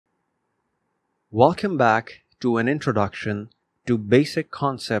Welcome back to an introduction to basic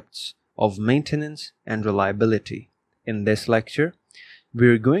concepts of maintenance and reliability. In this lecture,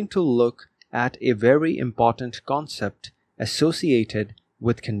 we're going to look at a very important concept associated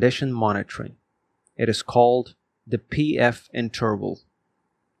with condition monitoring. It is called the PF interval.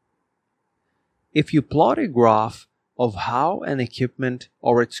 If you plot a graph of how an equipment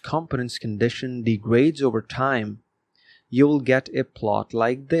or its components condition degrades over time, you will get a plot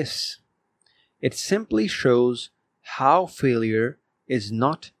like this. It simply shows how failure is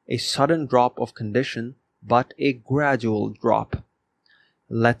not a sudden drop of condition but a gradual drop.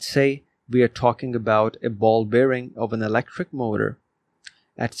 Let's say we are talking about a ball bearing of an electric motor.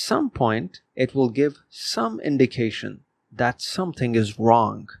 At some point, it will give some indication that something is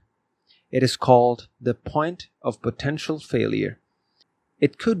wrong. It is called the point of potential failure.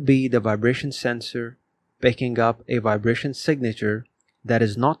 It could be the vibration sensor picking up a vibration signature that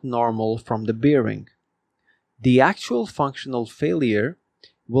is not normal from the bearing. The actual functional failure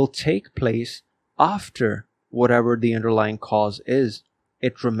will take place after whatever the underlying cause is.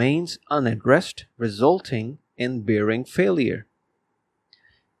 It remains unaddressed, resulting in bearing failure.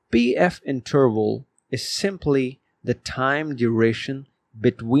 PF interval is simply the time duration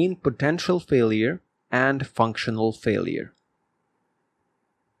between potential failure and functional failure.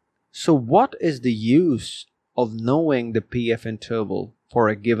 So what is the use of knowing the PF interval for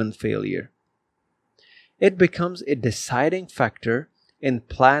a given failure? It becomes a deciding factor in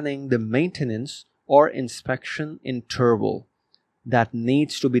planning the maintenance or inspection interval that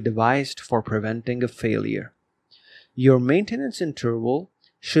needs to be devised for preventing a failure. Your maintenance interval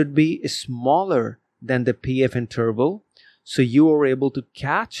should be smaller than the PF interval so you are able to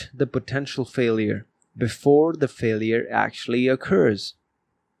catch the potential failure before the failure actually occurs.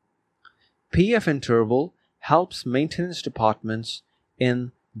 PF interval helps maintenance departments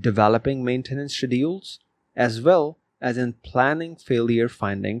in developing maintenance schedules as well as in planning failure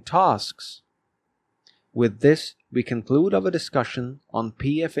finding tasks. With this, we conclude our discussion on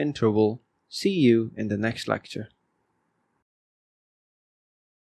PF interval. See you in the next lecture.